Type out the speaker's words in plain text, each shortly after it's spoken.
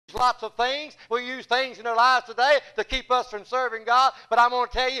lots of things. We use things in our lives today to keep us from serving God. But I'm going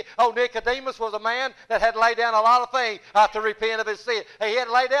to tell you, Nicodemus was a man that had laid down a lot of things to repent of his sin. He had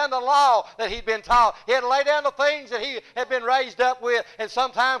laid down the law that he'd been taught. He had to lay down the things that he had been raised up with. And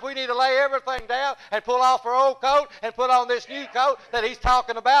sometimes we need to lay everything down and pull off our old coat and put on this new coat that he's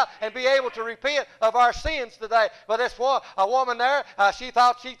talking about and be able to repent of our sins today. But this a woman there, she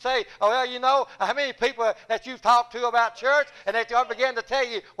thought she'd say, well, you know, how many people that you've talked to about church and they begin to tell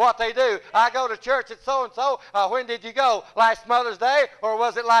you what they do. I go to church at so-and-so. When did you go? Last Mother's Day or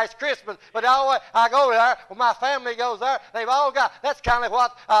was it last Christmas? But always, I go there. Well, my family goes there. They've all got, that's kind of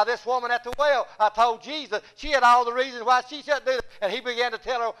what this woman at the well told Jesus. She had all the reasons why she shouldn't do it. And he began to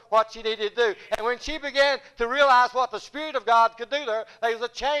tell her what she needed to do. And when she began to realize what the Spirit of God could do to her, there was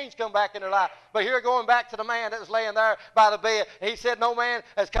a change come back in her life. But here, going back to the man that was laying there by the bed, he said, no man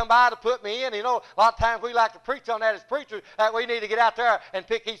has come by to put me in. You know, a lot of times we like to preach on that as preachers, that we need to get out there and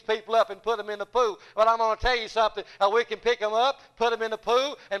pick these people up and put them in the pool. But I'm going to tell you something. We can pick them up, put them in the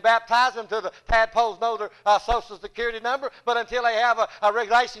pool, and baptize them to the tadpoles know their social security number. But until they have a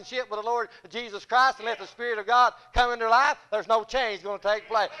relationship with the Lord Jesus Christ and let the Spirit of God come in their life, there's no change going to take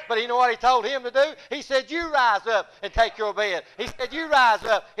place. But you know what he told him to do? He said, you rise up and take your bed. He said, you rise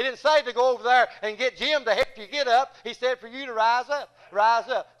up. He didn't say to go over there and get Jim to help you get up. He said for you to rise up. Rise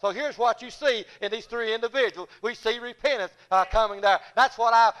up. So here's what you see in these three individuals. We see repentance coming there. That's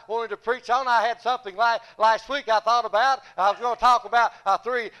what I wanted to preach on. I had something last week I thought about. I was going to talk about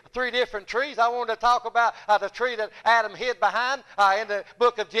three different trees. I wanted to talk about the tree that Adam hid behind in the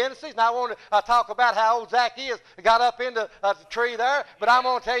book of Genesis. And I wanted to talk about how old Zacchaeus got up into the tree there. But I'm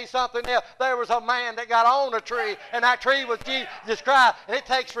going to tell you something else. There was a man that got on a tree, and that tree was Jesus Christ. And it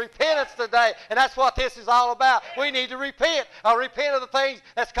takes repentance today. And that's what this is all about. We need to repent. Repent of the things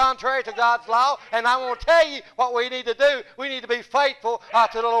that's contrary to God's law. And I want to tell you what we need to do. We need to be faithful to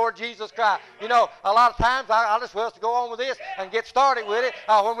the Lord Jesus Christ. You know, a lot of times, I just want us to go on with this and get started with it.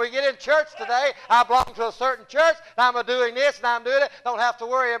 When we get in church today, I belong to a certain church, and I'm doing this and I'm doing it. Don't have to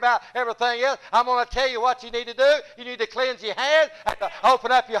worry about everything else. I'm going to tell you what you need to do. You need to cleanse your hands, and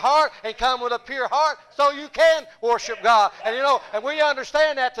open up your heart, and come with a pure heart so you can worship God. And you know, and we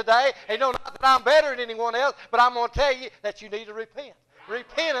understand that today. And you know, not that I'm better than anyone else, but I'm going to tell you that you need to repent.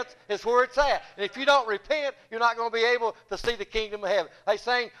 Repentance is where it's at. And if you don't repent, you're not going to be able to see the kingdom of heaven. They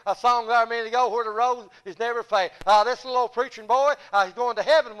sang a song there a minute ago, where the road is never fade. This little old preaching boy, he's going to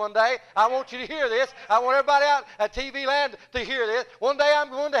heaven one day. I want you to hear this. I want everybody out at TV land to hear this. One day I'm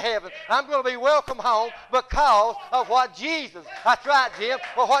going to heaven. I'm going to be welcome home because of what Jesus, that's right, Jim,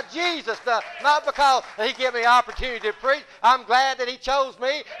 for what Jesus done. Not because he gave me the opportunity to preach. I'm glad that he chose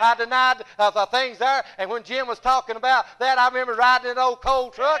me. I denied the things there. And when Jim was talking about that, I remember riding in an old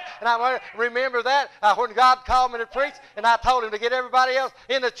coal truck, and I remember that when God called me to preach, and I told him to get everybody else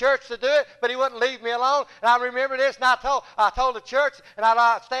in the church to do it, but he wouldn't leave me alone. And I remember this, and I told the church, and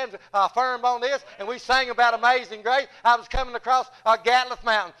I stand firm on this, and we sang about Amazing Grace. I was coming across Gatleth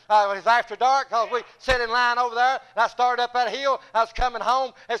Mountain. It was after dark, because we sat in line over there, and I started up that hill. I was coming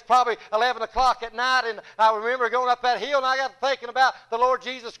home. It's probably 11 o'clock at night, and I remember going up that hill, and I got to thinking about the Lord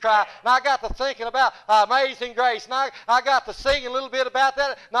Jesus Christ, and I got to thinking about Amazing Grace, and I got to sing a little bit about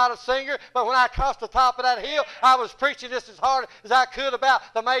that. Not a singer, but when I crossed the top of that hill, I was preaching just as hard as I could about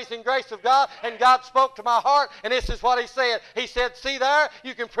the amazing grace of God, and God spoke to my heart, and this is what he said. He said, see there,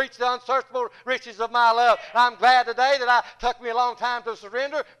 you can preach the unsearchable riches of my love. And I'm glad today that took me a long time to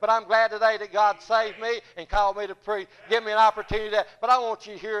surrender, but I'm glad today that God saved me and called me to preach. Give me an opportunity to, but I want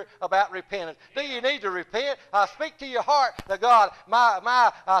you to hear about repentance. Do you need to repent? Speak to your heart to God.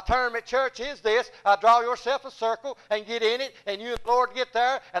 My term at church is this: draw yourself a circle and get in it, and you and the Lord get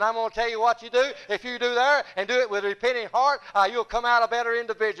there, and I'm going to tell you what you do. If you do there and do it with a repenting heart, you'll come out a better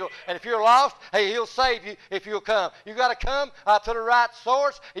individual. And if you're lost, hey, he'll save you if you'll come. You got to come to the right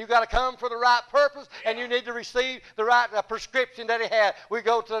source. You got to come for the right purpose, and you need to receive the right prescription that he had. We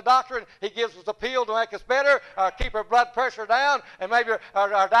go to the doctor, and he gives us a pill to make us better, keep our blood pressure down, and maybe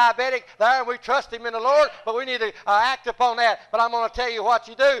our diabetic there, and we trust him in the Lord, but we need to act upon that. But I'm going to tell you what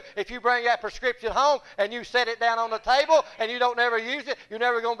you do. If you bring that prescription home and you set it down on the table and you don't never use it, you're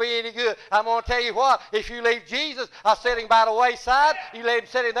never going to be any good. I'm going to tell you what, if you leave Jesus sitting by the wayside, you leave him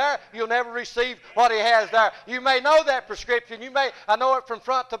sitting there, you'll never receive what he has there. You may know that prescription. You may know it from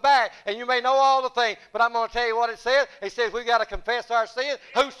front to back, and you may know all the things, but I'm going to tell you what it says. It says we've got to confess our sins.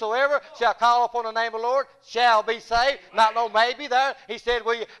 Whosoever shall call upon the name of the Lord shall be saved. Not no maybe there. He said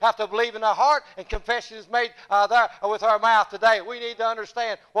we have to believe in our heart, and confession is made there with our mouth today. We need to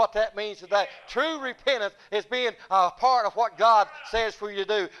understand what that means today. True repentance is being part of what God says for you to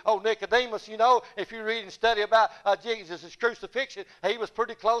do. Oh, Nicodemus, you know, if you read and study about Jesus' crucifixion, he was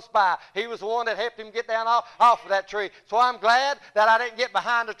pretty close by. He was the one that helped him get down off of that tree. So I'm glad that I didn't get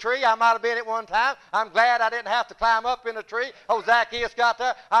behind the tree. I might have been at one time. I'm glad I didn't have to climb up in the tree. Oh, Zacchaeus got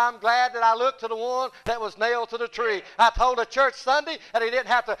there. I'm glad that I looked to the one that was nailed to the tree. I told the church Sunday that he didn't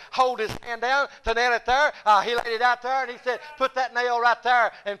have to hold his hand down to nail it there. He laid it out there and he said, put that nail right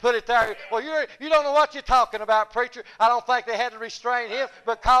there and put it there. Well, you don't know what you're talking about, preacher. I don't think they had to restrain him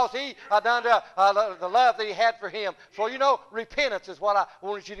because he done the love that he had for him. So, you know, repentance is what I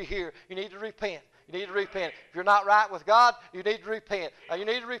wanted you to hear. You need to repent. You need to repent. If you're not right with God, you need to repent. You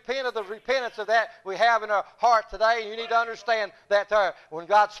need to repent of the repentance of that we have in our heart today. You need to understand that when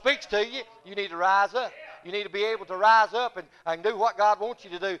God speaks to you, you need to rise up. You need to be able to rise up and do what God wants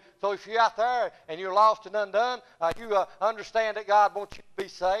you to do. So if you're out there and you're lost and undone, you understand that God wants you to be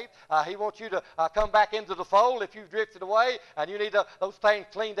saved. He wants you to come back into the fold if you've drifted away and you need those things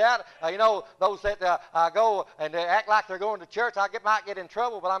cleaned out. You know, those that go and they act like they're going to church, might get in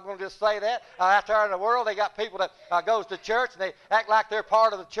trouble, but I'm going to just say that. Out there in the world, they got people that goes to church and they act like they're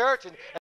part of the church, and